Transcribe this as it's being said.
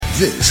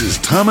This is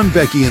Tom and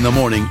Becky in the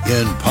morning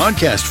in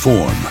podcast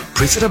form.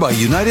 Presented by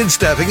United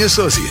Staffing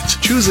Associates.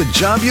 Choose a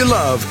job you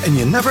love and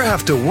you never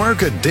have to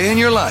work a day in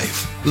your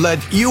life.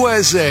 Let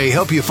USA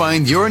help you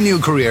find your new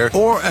career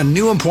or a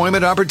new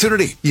employment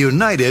opportunity.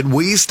 United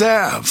We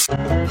Staff.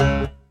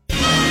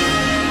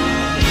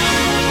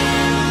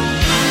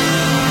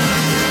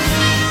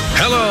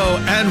 Hello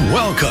and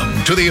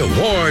welcome to the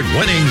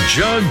award-winning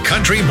Jug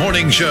Country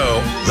Morning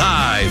Show,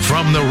 live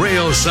from the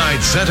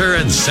Railside Center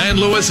in San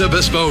Luis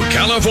Obispo,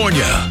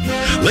 California.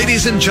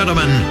 Ladies and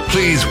gentlemen,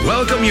 please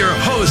welcome your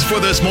hosts for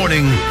this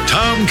morning,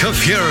 Tom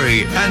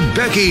Kafuri and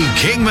Becky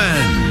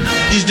Kingman.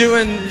 She's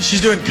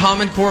doing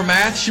Common Core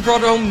math. She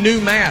brought home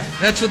new math.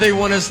 That's what they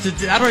want us to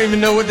do. I don't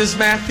even know what this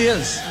math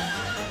is.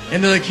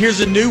 And they're like,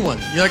 here's a new one.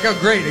 You're like, oh,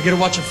 great. I get to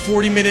watch a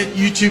 40-minute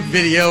YouTube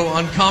video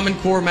on Common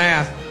Core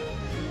math.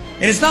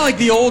 And it's not like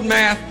the old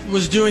math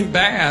was doing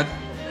bad.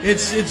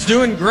 It's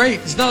doing great.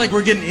 It's not like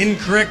we're getting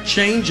incorrect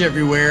change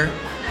everywhere.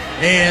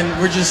 And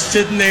we're just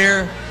sitting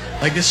there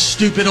like this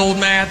stupid old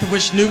math. I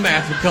wish new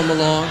math would come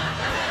along.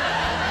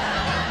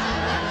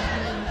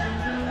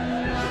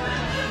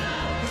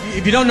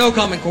 If you don't know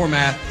Common Core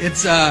math,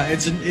 it's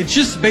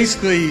just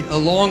basically a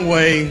long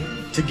way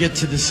to get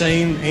to the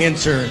same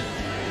answer.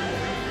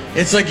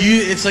 It's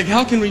like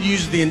how can we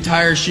use the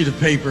entire sheet of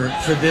paper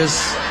for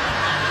this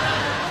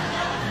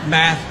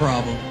math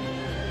problem?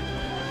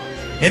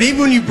 And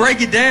even when you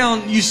break it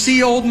down, you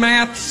see old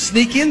math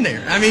sneak in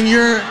there. I mean,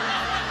 you're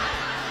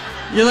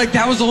like,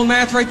 that was old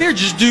math right there.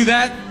 Just do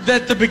that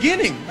at the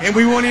beginning, and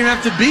we won't even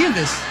have to be in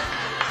this.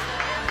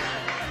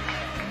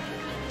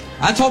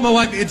 I told my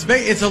wife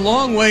it's a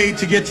long way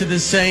to get to the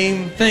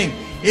same thing.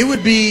 It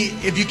would be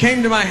if you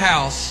came to my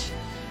house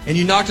and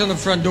you knocked on the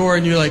front door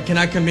and you're like, "Can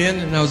I come in?"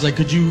 And I was like,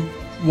 "Could you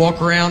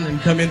walk around and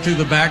come in through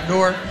the back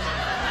door?"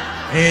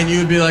 And you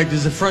would be like,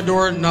 "Does the front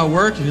door not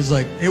work?" And he's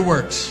like, "It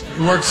works.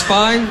 It works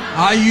fine.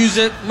 I use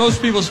it.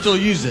 Most people still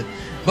use it.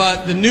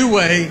 But the new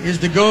way is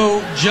to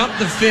go jump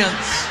the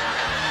fence,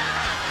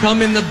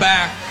 come in the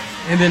back,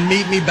 and then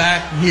meet me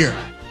back here."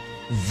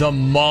 The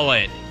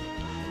mullet,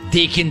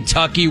 the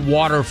Kentucky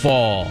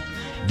waterfall,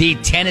 the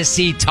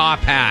Tennessee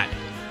top hat,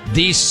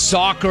 the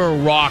soccer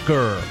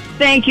rocker.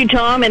 Thank you,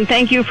 Tom, and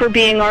thank you for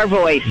being our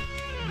voice.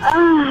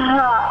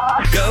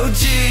 Go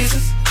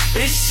Jesus,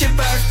 it's your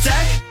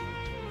birthday.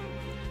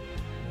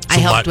 I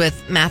helped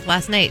with math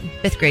last night,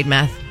 5th grade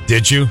math.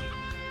 Did you?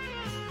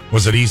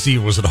 Was it easy?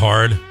 Was it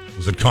hard?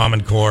 Was it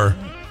Common Core?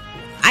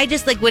 I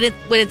just like when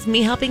it's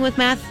me helping with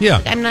math. Yeah.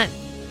 Like, I'm not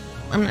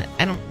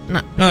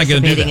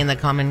participating in the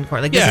Common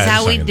Core. Like, this is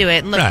how we do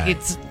it. And look,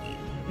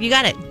 you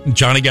got it.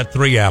 Johnny got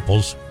 3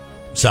 apples.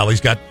 Sally's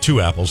got 2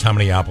 apples. How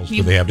many apples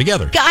do they have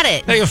together? Got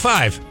it. Hey, you have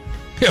 5.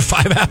 You have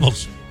 5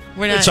 apples.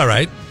 It's all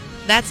right.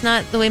 That's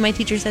not the way my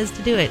teacher says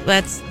to do it.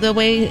 That's the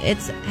way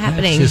it's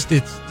happening. It's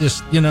just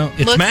it's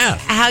Look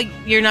math. How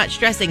you're not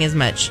stressing as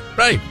much.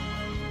 Right.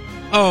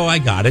 Oh, I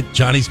got it.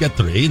 Johnny's got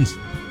 3 and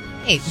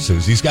hey,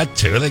 Susie's got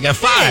 2. They got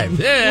 5.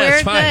 Good. Yeah, we're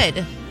it's fine.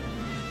 good.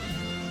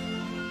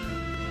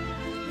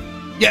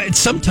 Yeah, it's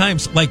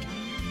sometimes like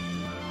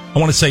I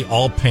want to say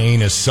all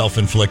pain is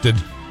self-inflicted.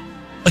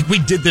 Like we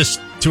did this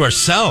to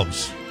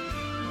ourselves.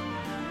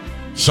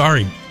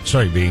 Sorry,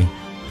 B.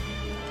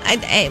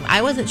 I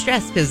wasn't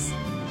stressed because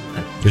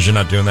you're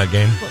not doing that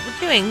game. What we're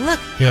doing? Look.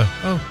 Yeah.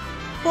 Oh.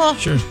 Well,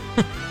 sure.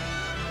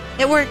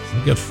 It works.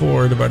 You got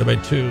 4 divided by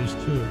 2 is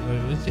 2.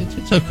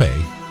 It's okay.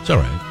 It's all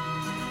right.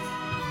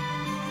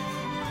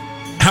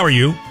 How are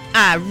you?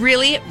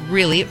 Really,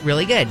 really,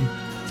 really good.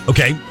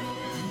 Okay.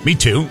 Me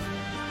too.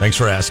 Thanks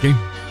for asking.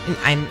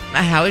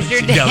 How was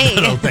your day? Yeah,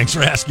 no, thanks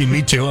for asking.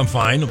 Me too. I'm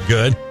fine. I'm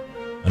good.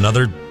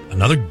 Another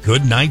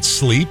good night's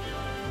sleep.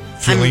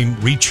 Feeling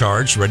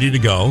recharged, ready to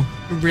go.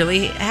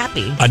 Really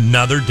happy.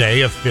 Another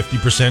day of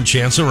 50%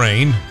 chance of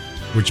rain,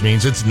 which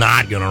means it's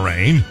not going to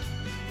rain.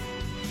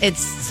 It's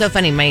so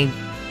funny. My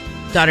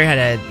daughter had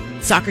a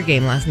soccer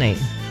game last night,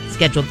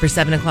 scheduled for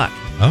 7 o'clock.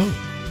 Oh.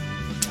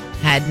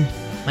 Had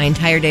my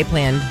entire day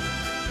planned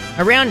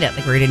around it.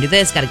 Like, we're going to do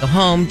this, got to go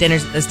home,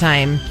 dinner's at this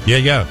time.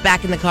 Yeah.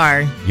 Back in the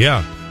car.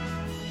 Yeah.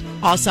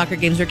 All soccer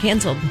games were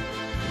canceled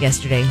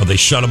yesterday. Oh, they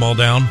shut them all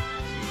down?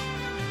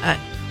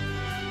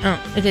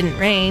 It didn't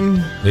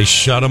rain. They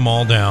shut them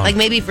all down. Like,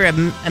 maybe for a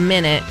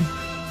minute.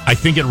 I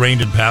think it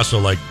rained in Paso,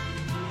 like,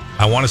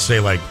 I want to say,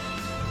 like,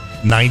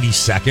 90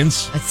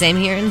 seconds. Same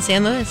here in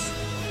San Luis.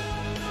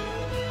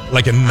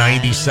 Like a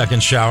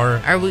 90-second shower.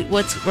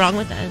 What's wrong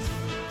with us?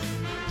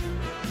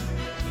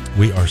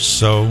 We are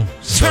so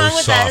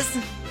soft. Us?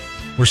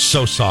 We're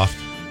so soft.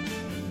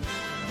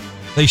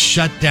 They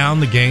shut down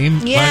the game?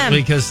 Yeah.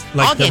 Because,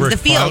 like, all games, the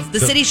fields. The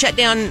city shut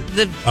down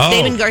the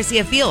David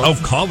Garcia Field. Oh,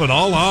 call it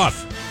all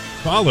off.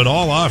 Call it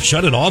all off.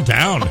 Shut it all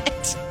down.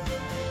 What?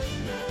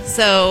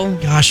 So.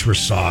 Gosh, we're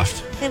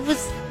soft. It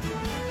was,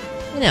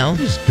 What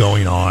is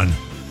going on?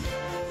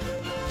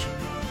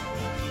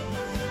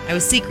 I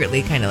was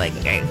secretly kind of like,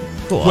 okay,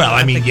 cool. Well,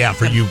 I mean, yeah,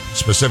 for you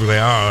specifically,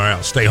 all right,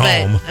 I'll stay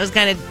home. I was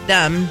kind of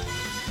dumb.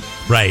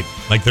 Right.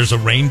 Like there's a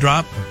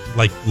raindrop,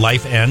 like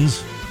life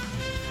ends.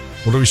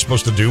 What are we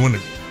supposed to do when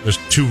There's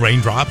 2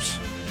 raindrops.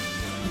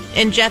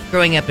 And Jeff,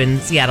 growing up in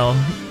Seattle,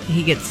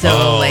 he gets so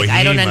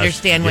I don't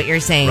understand what you're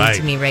saying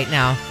to me right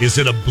now. Is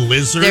it a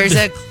blizzard? There's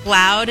a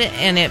cloud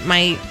and it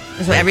might,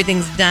 so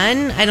everything's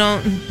done. I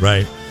don't.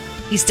 Right.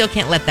 He still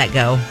can't let that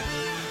go.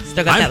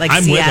 Still got that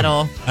I'm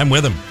Seattle. I'm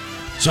with him.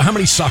 So how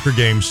many soccer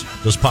games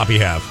does Poppy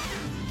have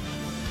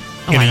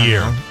in a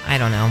year? I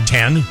don't know.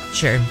 10?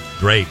 Sure.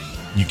 Great.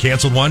 You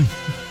canceled one?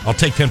 I'll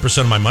take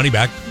 10% of my money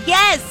back.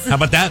 Yes. How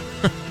about that?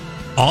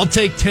 I'll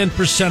take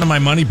 10% of my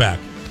money back.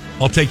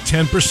 I'll take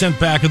 10%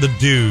 back of the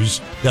dues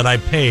that I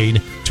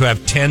paid to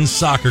have 10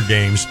 soccer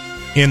games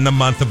in the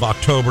month of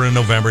October and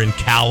November in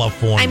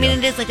California. I mean,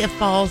 it is like a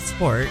fall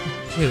sport,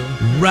 too.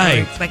 Right.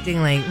 We're expecting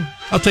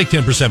I'll take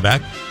 10%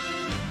 back.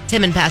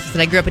 Tim and Pastor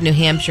said, I grew up in New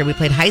Hampshire. We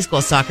played high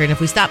school soccer, and if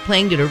we stopped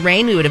playing due to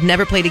rain, we would have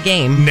never played a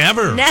game.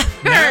 Never,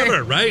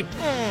 right?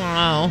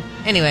 Oh,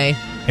 anyway.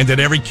 And did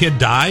every kid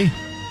die?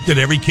 Did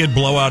every kid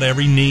blow out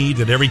every knee?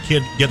 Did every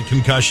kid get a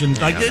concussion?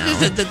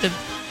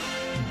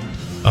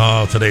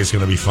 Oh, today's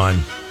going to be fun.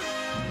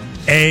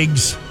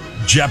 Eggs,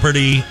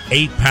 Jeopardy,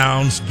 8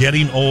 pounds,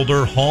 getting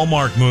older,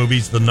 Hallmark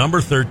movies, the number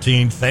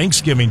 13,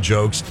 Thanksgiving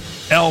jokes,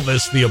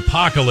 Elvis, the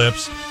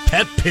apocalypse,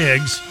 pet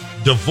pigs,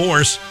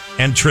 divorce,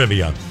 and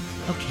trivia.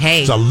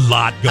 Okay. It's a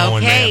lot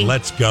going, man.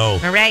 Let's go.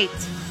 All right.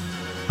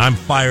 I'm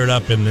fired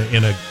up in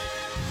a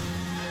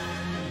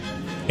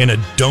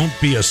don't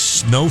be a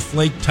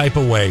snowflake type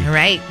of way. All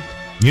right.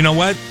 You know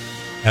what?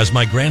 As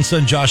my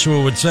grandson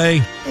Joshua would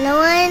say, no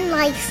one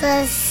likes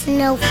a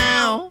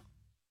snowflake.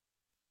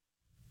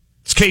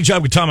 It's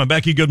K-Job with Tom and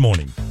Becky. Good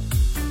morning.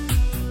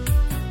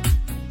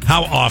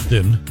 How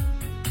often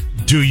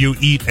do you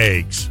eat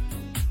eggs?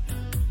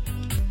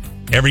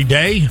 Every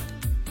day?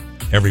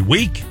 Every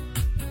week?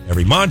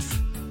 Every month?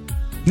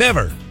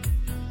 Never.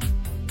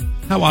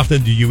 How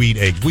often do you eat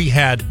eggs? We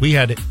had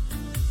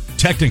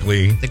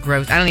technically the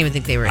gross. I don't even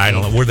think they were eggs. I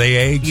don't know. Were they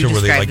eggs you or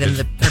were they like them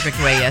the perfect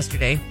way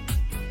yesterday?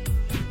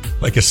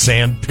 Like a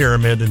sand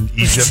pyramid in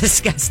Egypt? It's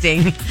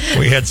disgusting.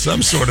 We had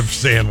some sort of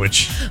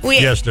sandwich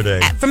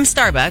yesterday. From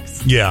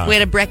Starbucks. Yeah. We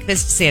had a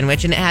breakfast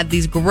sandwich and it had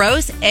these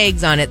gross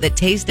eggs on it that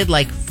tasted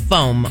like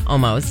foam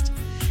almost.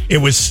 It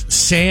was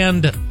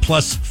sand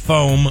plus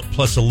foam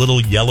plus a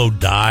little yellow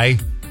dye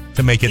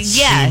to make it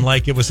seem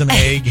like it was an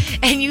egg.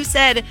 And I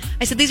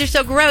said, these are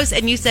so gross.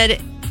 And you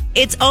said,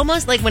 it's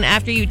almost like when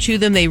after you chew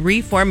them, they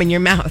reform in your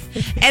mouth.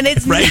 And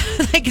it's right?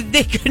 like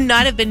they could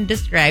not have been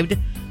described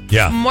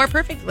more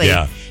perfectly.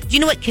 Yeah. Do you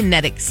know what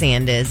kinetic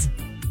sand is?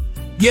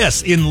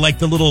 Yes, in like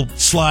the little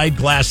slide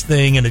glass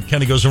thing, and it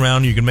kind of goes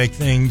around. You can make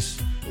things.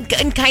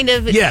 And kind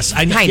of. Yes,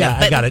 I know.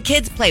 I got it.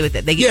 Kids play with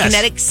it. They get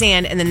kinetic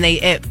sand, and then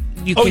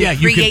you can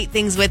create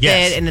things with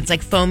it, and it's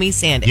like foamy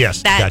sand.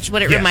 Yes, that's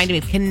what it reminded me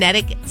of.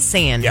 Kinetic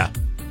sand. Yeah.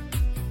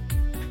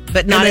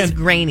 But not as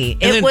grainy.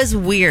 It was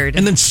weird.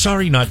 And then,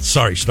 sorry,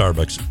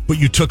 Starbucks, but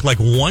you took like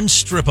one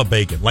strip of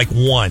bacon, like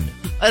one.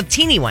 A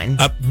teeny one.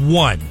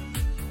 One.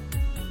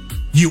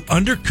 You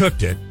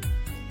undercooked it.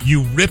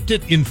 You ripped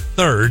it in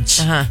thirds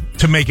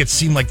to make it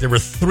seem like there were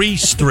 3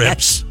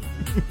 strips.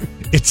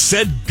 It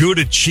said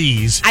Gouda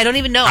cheese. I don't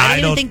even know. I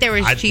don't even think there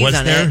was cheese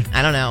on it.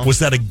 I don't know. Was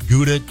that a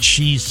Gouda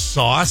cheese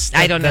sauce?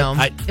 I don't know.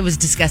 It was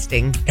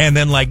disgusting. And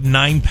then like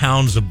 9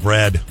 pounds of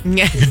bread.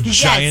 Yeah.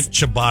 Giant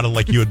ciabatta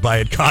like you would buy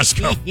at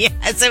Costco.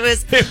 Yes, it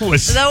was the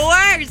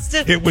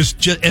worst. It was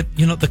just,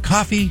 the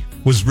coffee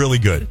was really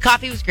good.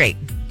 Coffee was great.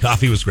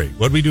 Coffee was great.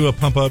 What did we do? A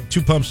pump up?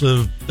 2 pumps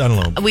of, I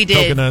don't know. We did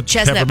coconut,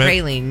 chestnut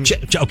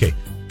praline. Okay.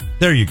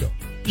 There you go.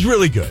 It was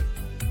really good.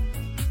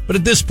 But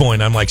at this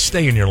point, I'm like,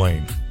 stay in your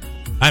lane.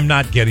 I'm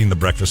not getting the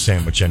breakfast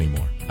sandwich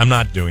anymore. I'm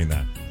not doing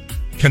that.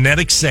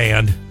 Kinetic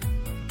sand,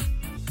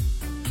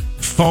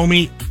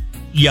 foamy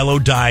yellow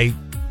dye,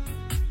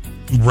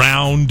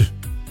 round,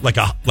 like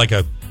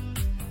a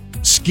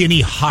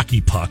skinny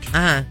hockey puck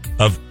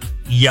of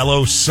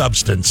yellow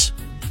substance.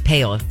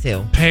 Pale,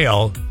 too.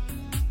 Pale.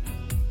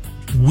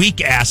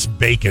 Weak ass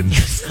bacon.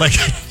 Like,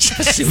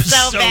 it was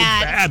so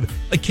bad.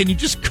 Like, can you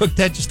just cook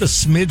that just a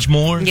smidge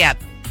more? Yeah.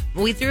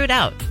 We threw it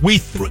out.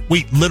 We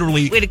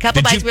literally. We had a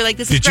couple bites. We were like,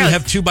 this is gross. Did you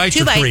have 2 bites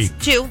or 3?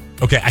 2.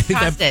 Okay, I think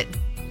Tossed it.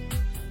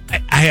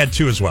 I had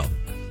 2 as well.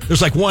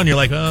 There's like one, you're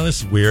like, oh,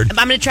 this is weird.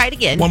 I'm going to try it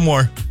again. One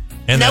more.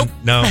 And nope.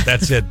 Then, no,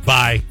 that's it.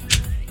 Bye.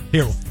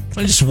 Here,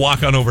 I just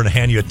walk on over and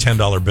hand you a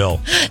 $10 bill.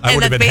 I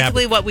would have been happy.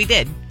 Basically what we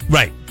did.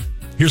 Right.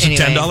 Here's a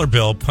 $10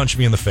 bill. Punch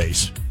me in the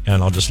face,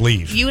 and I'll just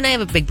leave. You and I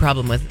have a big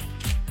problem with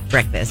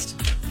breakfast.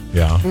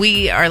 Yeah.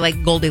 We are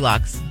like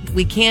Goldilocks.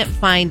 We can't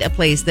find a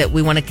place that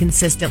we want to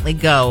consistently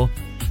go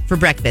for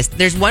breakfast.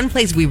 There's one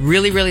place we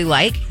really, really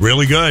like.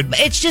 Really good.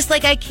 But it's just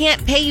like I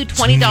can't pay you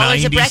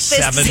 $20 a breakfast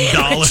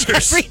sandwich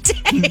every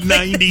day.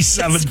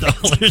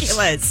 $97.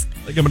 Ridiculous.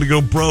 Like I'm going to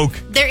go broke.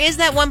 There is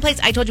that one place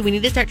I told you we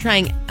need to start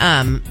trying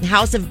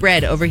House of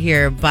Bread over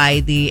here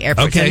by the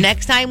airport. Okay. So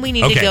next time we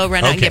need to go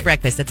run out and get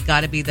breakfast. That's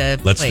got to be the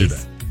Let's place. do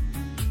that.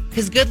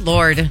 Because good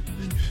Lord.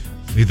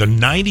 Either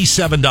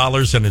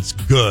 $97 and it's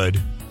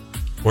good,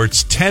 or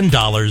it's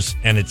 $10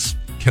 and it's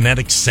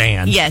kinetic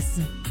sand. Yes.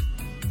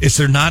 Is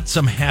there not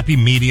some happy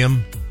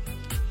medium?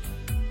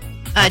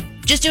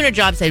 Just doing a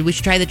job said we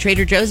should try the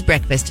Trader Joe's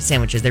breakfast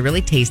sandwiches. They're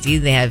really tasty.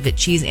 They have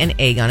cheese and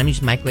egg on them. You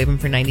just microwave them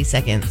for 90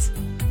 seconds.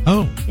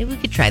 Oh. Maybe we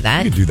could try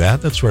that. You could do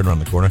that. That's right around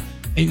the corner.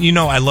 And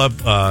I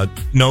love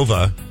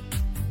Nova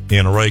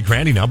in Arroyo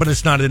Grande now, but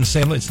it's not in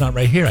San Luis. It's not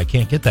right here. I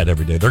can't get that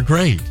every day. They're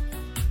great.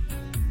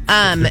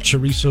 The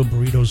chorizo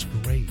burrito's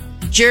great.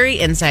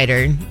 Jury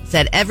Insider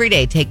said every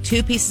day take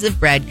 2 pieces of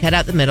bread, cut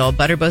out the middle,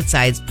 butter both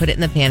sides, put it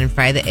in the pan, and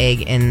fry the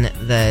egg in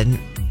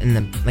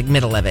the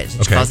middle of it. She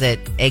calls it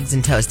eggs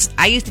and toast.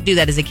 I used to do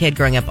that as a kid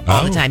growing up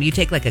all the time. You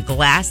take like a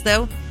glass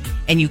though,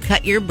 and you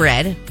cut your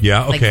bread.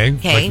 Yeah, okay.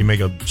 Like you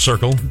make a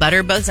circle.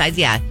 Butter both sides,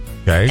 yeah.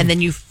 Okay. And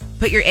then you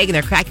put your egg in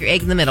there, crack your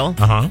egg in the middle.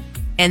 Uh-huh.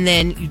 And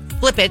then you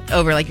flip it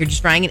over like you're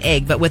just frying an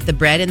egg, but with the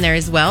bread in there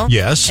as well.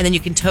 Yes. And then you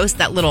can toast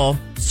that little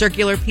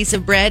circular piece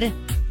of bread.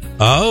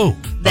 Oh,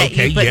 that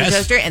you put in the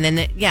toaster, and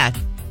then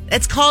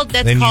that's called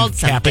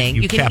something.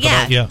 You can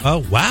cap it. Yeah. Oh,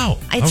 wow.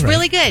 It's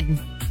really good.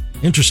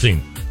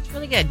 Interesting. It's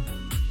really good.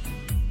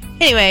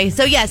 Anyway,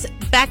 so yes,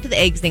 back to the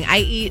eggs thing. I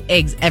eat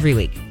eggs every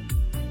week.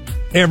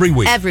 Every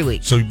week. Every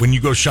week. So when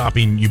you go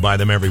shopping, you buy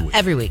them every week.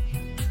 Every week.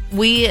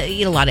 We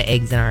eat a lot of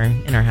eggs in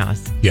our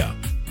house. Yeah.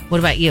 What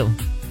about you?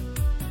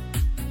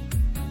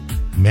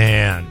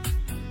 Man,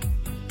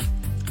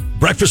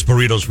 breakfast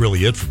burritos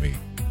really it for me.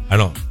 I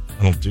don't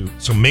do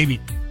so.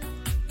 Maybe.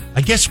 I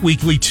guess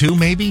weekly too,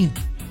 maybe.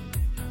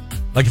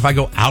 Like if I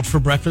go out for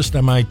breakfast,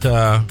 I might,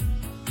 I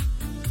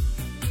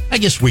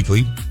guess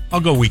weekly.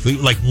 I'll go weekly,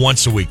 like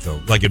once a week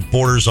though. Like it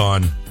borders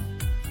on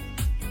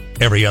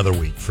every other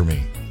week for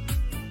me.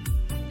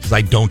 Because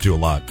I don't do a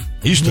lot.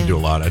 I used to do a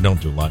lot. I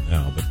don't do a lot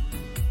now, but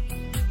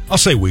I'll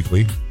say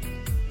weekly.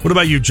 What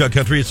about you, Jug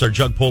Country? It's our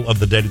jug poll of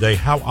the day today.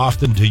 How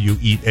often do you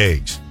eat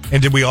eggs?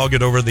 And did we all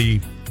get over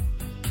the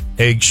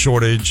egg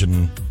shortage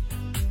and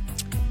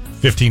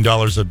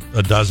 $15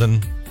 a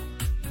dozen?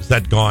 Is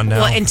that gone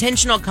now? Well,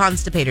 Intentional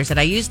Constipator said,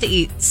 I used to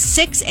eat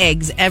 6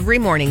 eggs every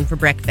morning for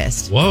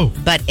breakfast. Whoa.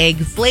 But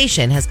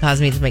eggflation has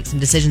caused me to make some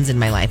decisions in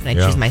my life, and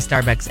I choose my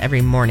Starbucks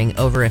every morning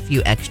over a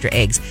few extra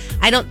eggs.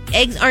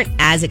 Eggs aren't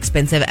as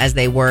expensive as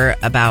they were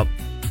about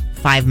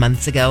 5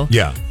 months ago.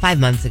 Yeah. 5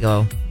 months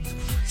ago.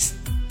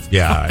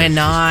 Yeah. And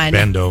on.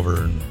 Bend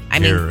over and I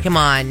mean, come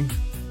on.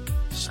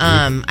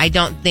 I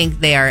don't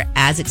think they are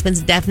as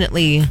expensive.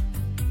 Definitely.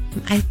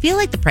 I feel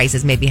like the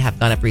prices maybe have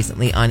gone up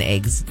recently on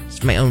eggs.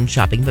 Just my own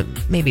shopping, but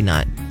maybe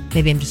not.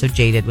 Maybe I'm just so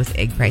jaded with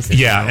egg prices.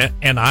 Yeah, now.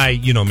 and I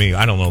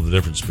don't know the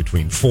difference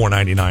between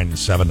 $4.99 and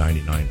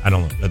 $7.99. I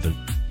don't know.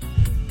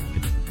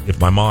 If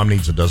my mom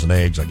needs a dozen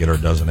eggs, I get her a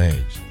dozen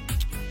eggs.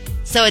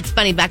 So it's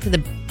funny, back to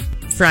the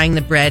frying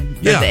the bread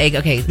with the egg.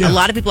 Okay, a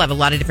lot of people have a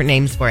lot of different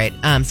names for it.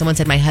 Someone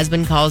said my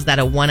husband calls that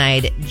a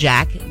one-eyed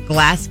jack.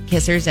 Glass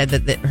Kisser said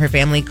that her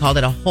family called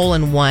it a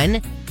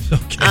hole-in-one.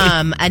 Okay.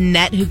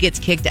 Annette, who gets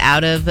kicked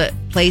out of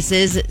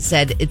places,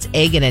 said it's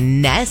egg in a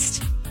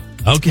nest.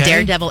 Okay.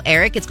 Daredevil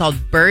Eric, it's called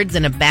birds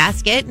in a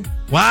basket.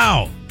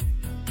 Wow.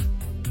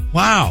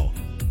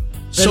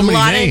 So many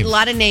names. A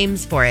lot of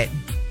names for it.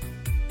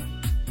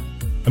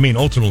 I mean,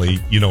 ultimately,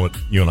 you know what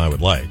you and I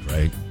would like,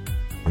 right?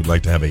 We'd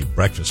like to have a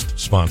breakfast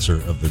sponsor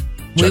of the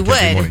Jug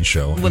Country Morning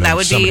Show. Well, that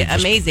would be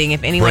amazing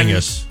if anyone bring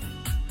us,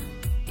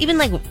 even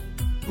like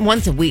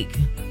once a week.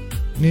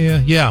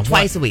 Yeah.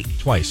 Twice a week.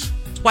 Twice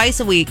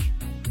a week.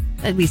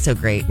 That'd be so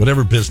great.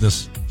 Whatever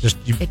business,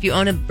 if you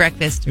own a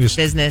breakfast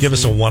business, give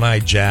us a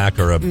one-eyed jack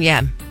or a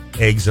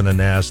eggs in a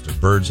nest or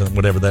birds and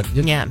whatever that.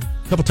 Yeah.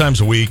 A couple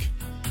times a week,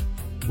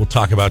 we'll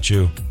talk about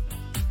you.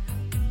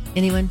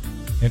 Anyone?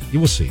 And you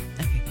will see.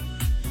 Okay.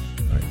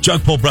 All right.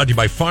 Jug Poll brought to you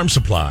by Farm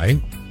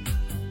Supply.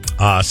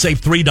 Save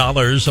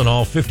 $3 on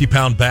all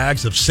 50-pound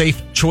bags of Safe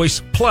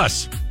Choice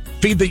Plus.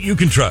 Feed that you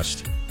can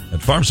trust.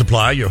 At Farm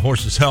Supply, your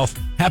horse's health,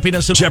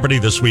 happiness, and Jeopardy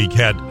this week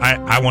had,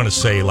 I want to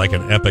say, like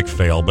an epic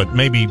fail, but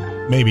maybe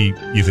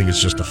you think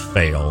it's just a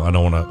fail. I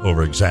don't want to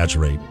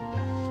over-exaggerate.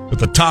 But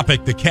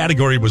the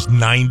category was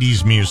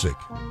 90s music,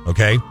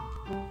 okay?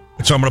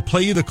 And so I'm going to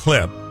play you the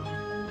clip.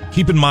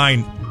 Keep in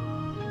mind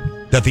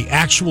that the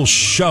actual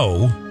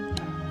show,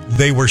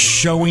 they were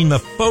showing the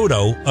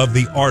photo of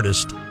the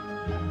artist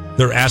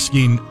they're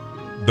asking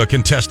the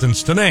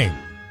contestants to name.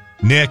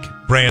 Nick,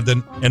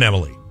 Brandon, and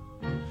Emily.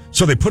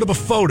 So they put up a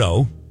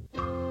photo,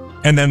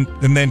 and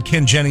then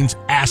Ken Jennings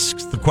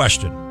asks the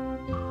question.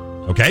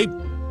 Okay?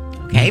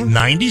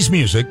 90s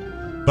music,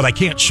 but I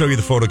can't show you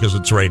the photo because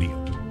it's radio.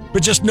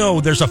 But just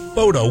know there's a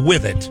photo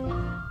with it.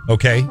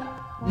 Okay?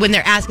 When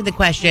they're asking the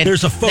question,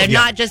 there's a photo. They're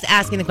not just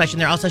asking the question,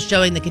 they're also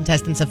showing the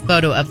contestants a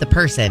photo of the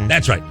person.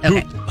 That's right.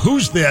 Okay.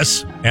 Who's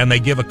this? And they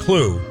give a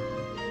clue.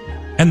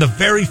 And the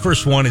very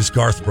first one is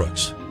Garth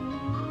Brooks.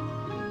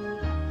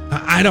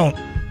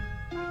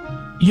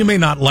 You may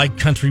not like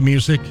country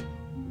music.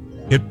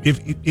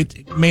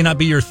 It may not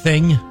be your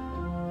thing.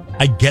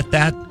 I get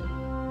that.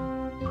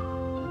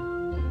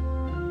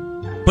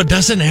 But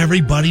doesn't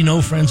everybody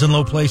know Friends in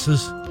Low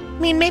Places? I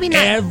mean, maybe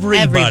not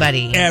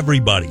everybody.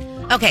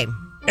 Okay.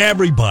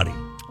 Everybody.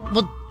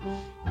 Well,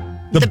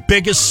 the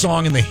biggest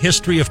song in the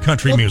history of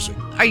country music.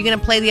 Are you going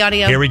to play the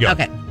audio? Here we go.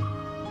 Okay.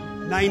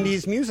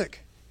 90s music.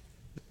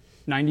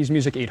 90s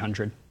music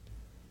 800.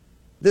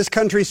 This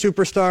country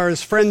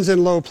superstar's Friends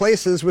in Low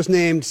Places was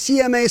named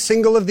CMA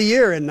Single of the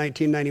Year in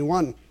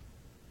 1991.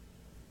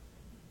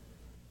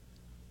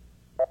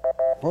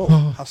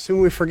 Oh, how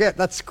soon we forget.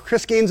 That's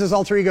Chris Gaines'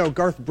 alter ego,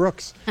 Garth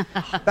Brooks.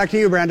 Back to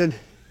you, Brandon.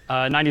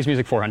 90s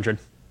Music 400.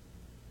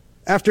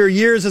 After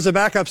years as a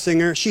backup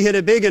singer, she hit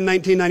it big in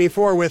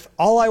 1994 with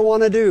All I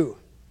Wanna Do.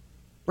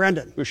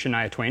 Brandon. Who's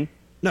Shania Twain?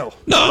 No.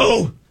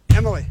 No!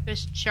 Emily.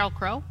 There's Sheryl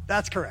Crow.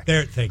 That's correct.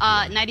 There, thank you.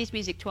 90s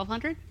Music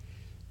 1200.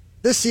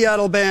 This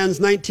Seattle band's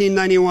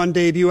 1991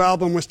 debut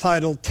album was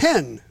titled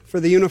 10 for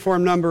the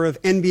uniform number of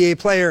NBA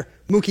player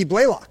Mookie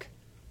Blaylock.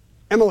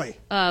 Emily.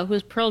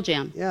 Who's Pearl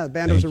Jam? Yeah, the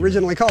band was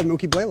originally called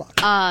Mookie Blaylock.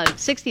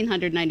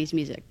 1600 90s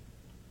Music.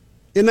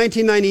 In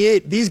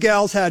 1998, these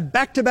gals had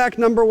back-to-back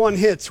 #1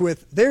 hits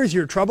with There's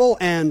Your Trouble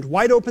and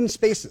Wide Open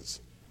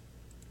Spaces.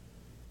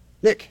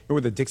 Nick. Who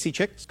were the Dixie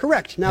Chicks?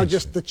 Correct. Now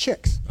just the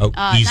Chicks. Oh,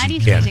 easy.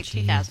 90s Music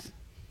 2000.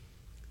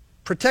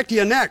 Protect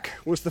Ya Neck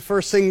was the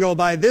first single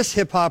by this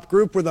hip-hop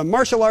group with a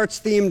martial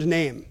arts-themed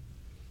name.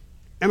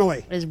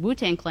 Emily. What is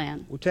Wu-Tang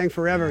Clan? Wu-Tang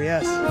Forever,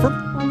 yes.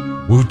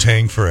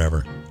 Wu-Tang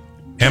Forever.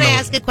 Can Emily. I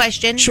ask a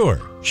question? Sure.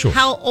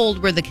 How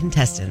old were the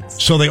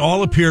contestants? So they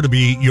all appear to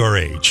be your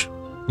age.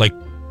 Like,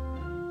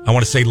 I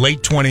want to say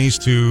late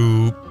 20s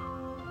to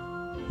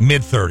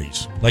mid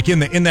 30s. Like in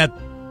that,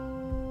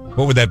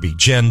 what would that be?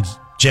 Gen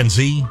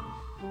Z?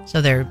 So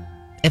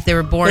if they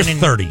were born They're in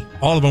 30.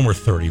 All of them were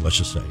 30, let's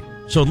just say.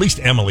 So at least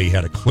Emily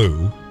had a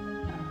clue.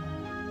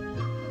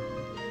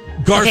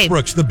 Garth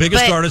Brooks, the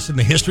biggest artist in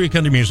the history of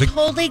country music.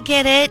 Totally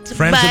get it.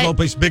 Friends but in Low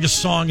Place, biggest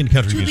song in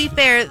country music. To be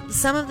fair,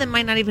 some of them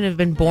might not even have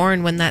been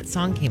born when that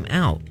song came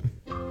out.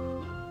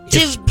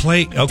 It's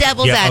played. Okay,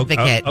 Devil's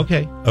advocate.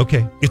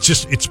 Okay.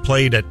 It's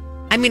played at.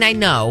 I mean, I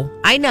know.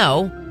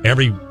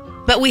 Every.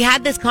 But we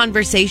had this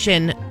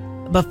conversation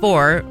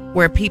before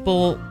where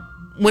people,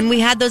 when we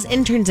had those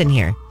interns in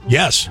here.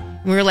 Yes.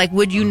 We were like,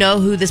 would you know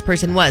who this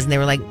person was? And they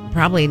were like,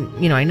 probably,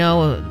 I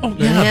know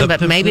him, but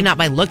maybe not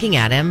by looking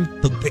at him.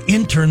 The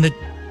intern that,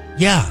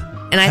 yeah.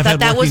 And I thought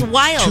that was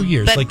wild. 2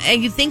 years. But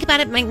and you think about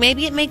it,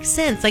 maybe it makes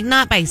sense. Like,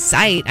 not by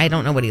sight. I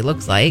don't know what he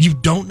looks like. You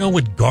don't know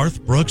what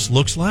Garth Brooks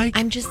looks like?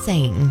 I'm just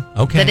saying.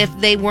 Okay. That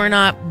if they were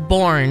not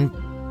born.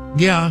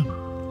 Yeah.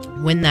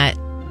 When that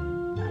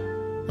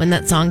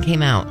song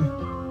came out.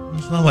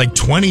 It's not like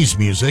 20s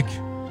music.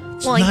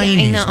 It's 90s.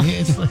 I know.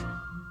 It's like,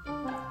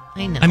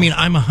 I know. I mean,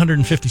 I'm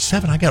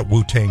 157. I got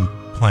Wu-Tang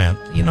plant.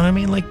 You know what I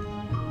mean? Like,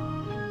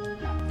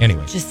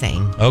 anyway. Just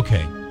saying.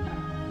 Okay.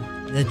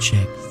 The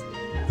Chicks.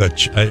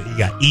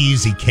 Yeah,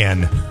 easy,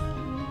 Ken.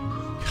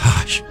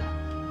 Gosh.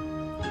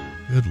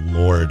 Good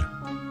Lord.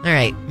 All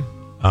right.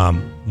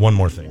 One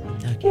more thing.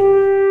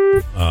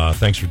 Okay.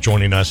 Thanks for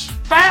joining us.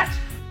 Fat!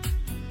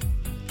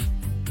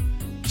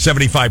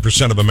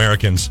 75% of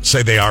Americans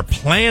say they are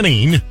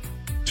planning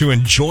to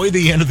enjoy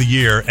the end of the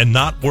year and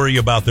not worry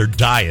about their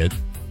diet.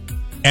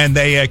 And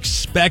they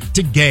expect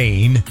to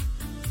gain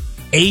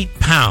 8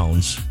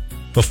 pounds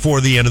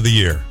before the end of the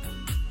year.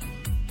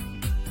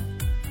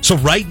 So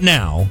right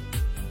now,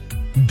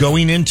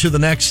 going into the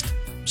next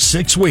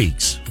 6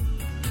 weeks,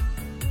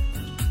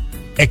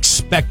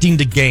 expecting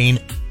to gain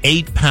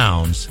 8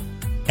 pounds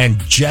and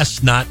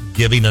just not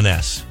giving an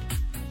S.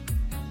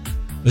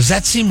 Does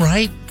that seem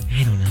right?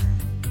 I don't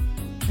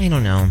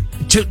know.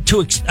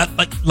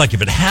 Like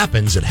if it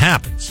happens, it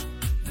happens.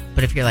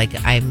 But if you're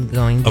like, I'm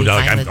going to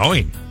I'm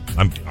going.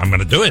 I'm going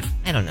to do it.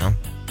 I don't know.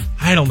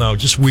 I don't know.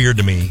 Just weird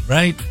to me,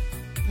 right?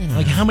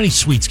 Like, how many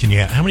sweets can you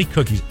have? How many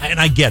cookies? And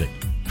I get it.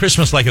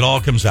 Christmas, like, it all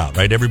comes out,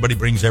 right? Everybody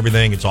brings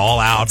everything. It's all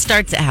out. It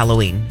starts at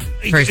Halloween,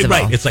 first of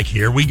all. Right. It's like,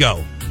 here we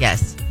go.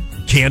 Yes.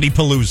 Candy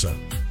Palooza.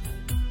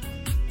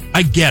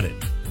 I get it.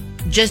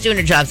 Just doing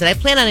her job. Said, I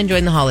plan on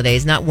enjoying the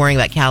holidays, not worrying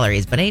about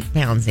calories, but 8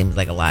 pounds seems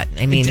like a lot.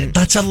 I mean,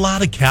 that's a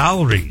lot of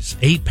calories.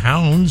 8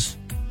 pounds.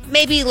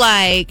 Maybe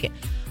like,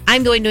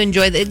 I'm going to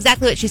enjoy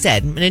exactly what she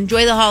said. I'm going to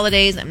enjoy the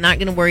holidays. I'm not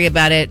going to worry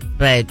about it.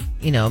 But,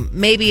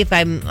 maybe if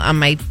I'm on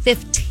my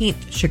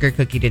 15th sugar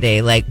cookie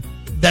today, like.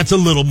 That's a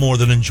little more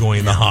than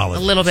enjoying the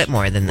holidays. A little bit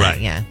more than that,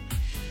 right.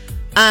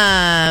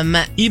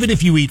 Yeah. Even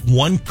if you eat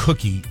one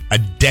cookie a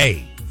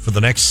day for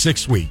the next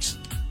 6 weeks,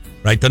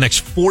 right? The next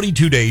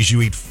 42 days,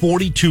 you eat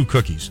 42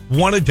 cookies,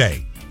 one a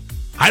day.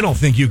 I don't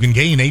think you can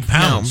gain 8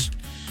 pounds. No.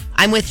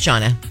 I'm with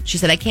Shauna. She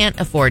said, I can't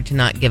afford to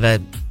not give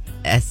a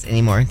S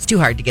anymore. It's too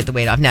hard to get the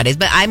weight off nowadays.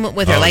 But I'm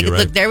with her. Like,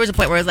 look, there was a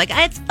point where I was like,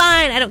 it's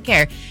fine. I don't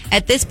care.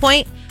 At this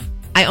point,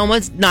 I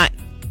almost not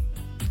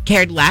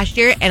cared last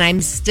year, and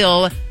I'm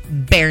still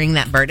bearing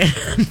that burden.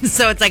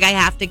 So it's like I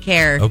have to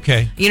care.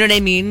 Okay. You know what I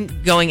mean?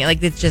 Going,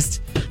 like, it's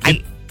just,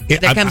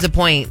 there comes a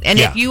point. And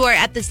if you are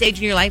at the stage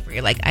in your life where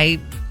you're like, I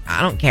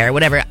don't care,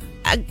 whatever.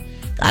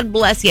 God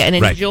bless you and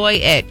enjoy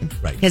it.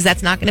 Right. Because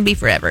that's not going to be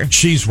forever.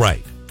 She's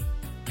right.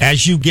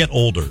 As you get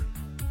older,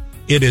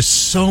 it is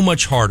so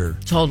much harder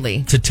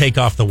to take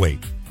off the weight.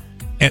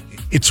 And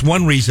it's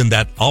one reason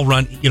that I'll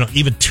run,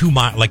 even 2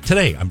 miles. Like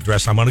today, I'm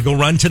dressed. I'm going to go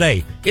run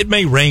today. It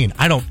may rain.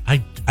 I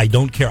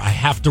don't care. I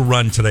have to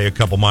run today a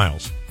couple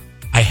miles.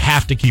 I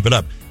have to keep it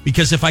up.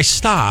 Because if I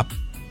stop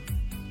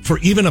for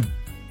even a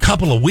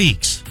couple of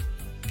weeks,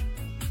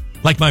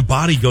 like my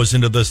body goes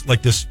into this,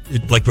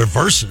 it like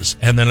reverses,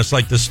 and then it's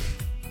like this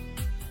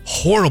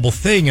horrible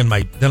thing. And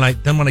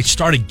then when I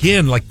start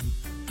again, like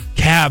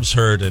calves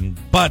hurt and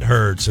butt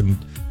hurts and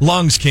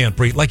lungs can't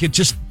breathe. Like it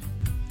just,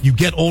 you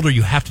get older,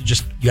 you have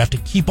to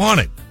keep on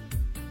it.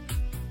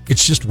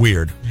 It's just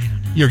weird. I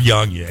don't know. You're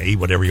young, you eat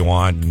whatever you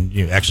want, and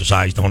you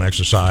exercise, don't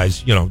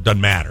exercise,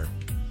 doesn't matter.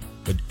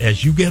 But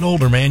as you get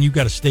older, man, you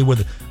got to stay with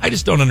it. I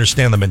just don't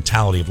understand the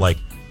mentality of like,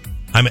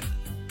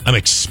 I'm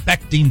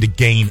expecting to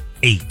gain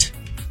 8.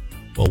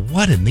 Well,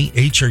 what in the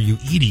H are you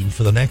eating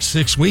for the next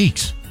 6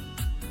 weeks?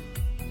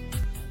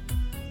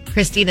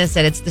 Christina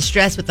said it's the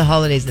stress with the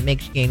holidays that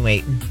makes you gain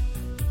weight.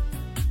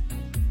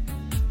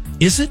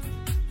 Is it?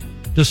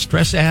 Does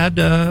stress add,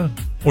 or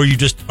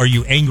are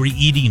you angry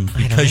eating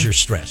because you're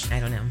stressed? I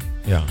don't know.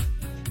 Yeah.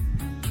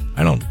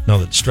 I don't know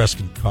that stress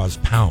can cause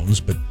pounds,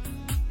 but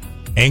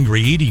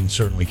angry eating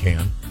certainly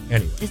can.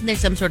 Anyway. Isn't there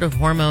some sort of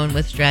hormone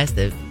with stress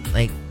that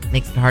like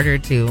makes it harder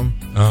to?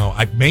 Oh,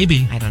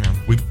 maybe. I don't know.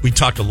 We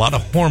talked a lot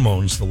of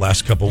hormones the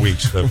last couple of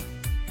weeks. The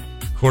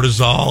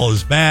cortisol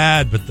is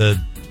bad, but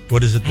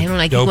what is it? I don't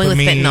like going with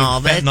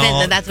fentanyl, but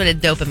that's what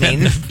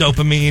dopamine.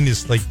 Dopamine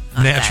is like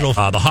natural.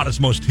 The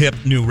hottest, most hip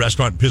new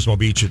restaurant in Pismo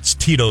Beach. It's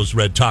Tito's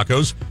Red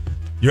Tacos.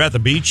 You're at the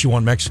beach. You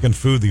want Mexican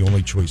food. The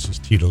only choice is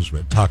Tito's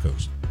Red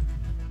Tacos.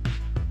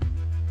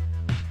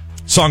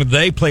 Song of the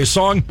day. Play a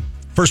song.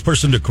 First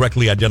person to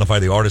correctly identify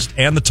the artist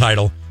and the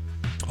title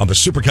on the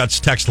Supercuts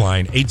text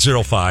line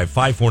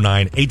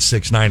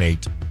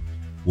 805-549-8698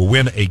 will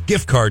win a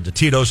gift card to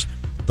Tito's.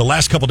 The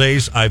last couple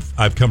days,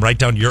 I've come right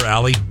down to your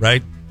alley,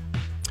 right?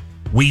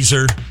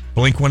 Weezer,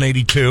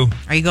 Blink-182.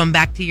 Are you going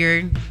back to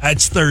your...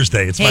 It's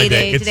Thursday. It's my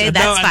day. Today?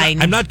 That's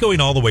fine. I'm not going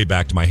all the way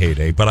back to my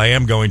heyday, but I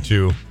am going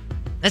to...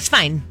 That's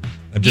fine.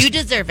 You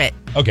deserve it.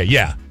 Okay,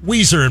 yeah.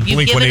 Weezer and Blink-182.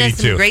 You've given us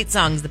some great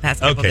songs the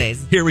past couple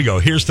days. Here we go.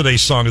 Here's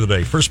today's song of the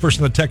day. First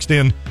person to text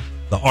in,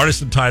 the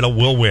artist and title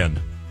will win.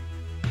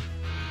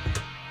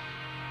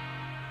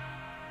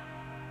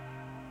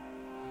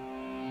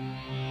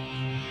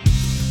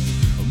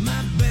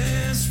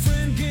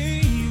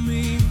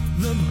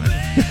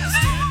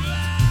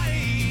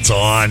 It's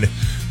on.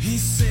 He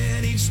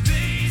said each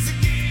day's a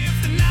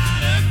gift and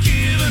not a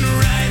given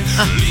right.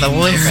 The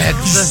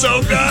lyrics.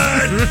 So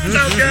good.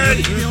 So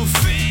good.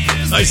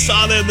 I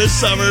saw them this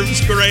summer. It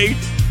was great.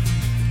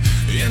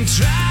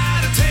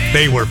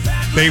 They were,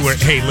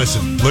 hey,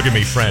 listen, look at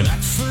me, friend.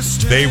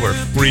 They were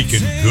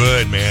freaking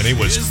good, man. It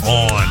was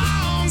on.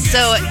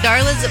 So,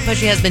 Darla's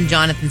pushy husband,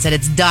 Jonathan, said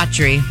it's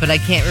Daughtry, but I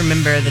can't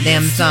remember the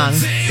damn song.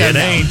 So it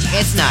ain't.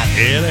 It's not.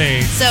 It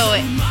ain't. So,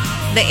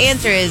 the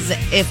answer is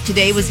If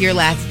Today Was Your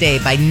Last Day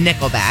by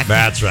Nickelback.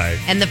 That's right.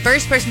 And the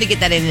first person to get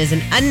that in is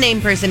an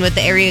unnamed person with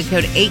the area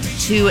code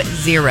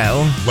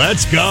 820.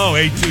 Let's go,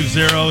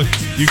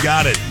 820. You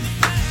got it.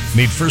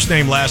 Need first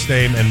name, last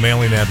name, and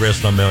mailing address,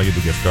 and I'll mail you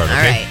the gift card,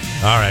 okay?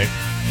 All right.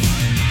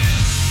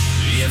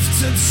 If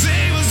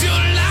today was your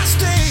last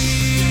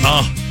day.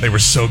 Oh, they were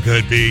so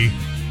good, B.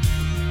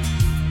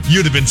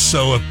 You'd have been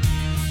so...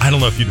 I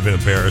don't know if you'd have been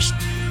embarrassed,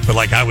 but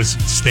like I was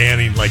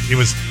standing, like it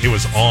was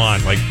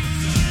on, like...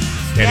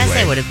 Anyway, yes,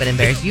 I would have been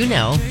embarrassed. You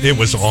know. It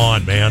was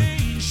on, man.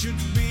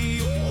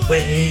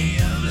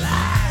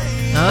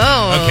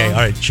 Oh. Okay, all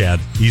right, Chad.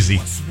 Easy.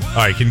 All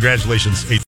right, congratulations.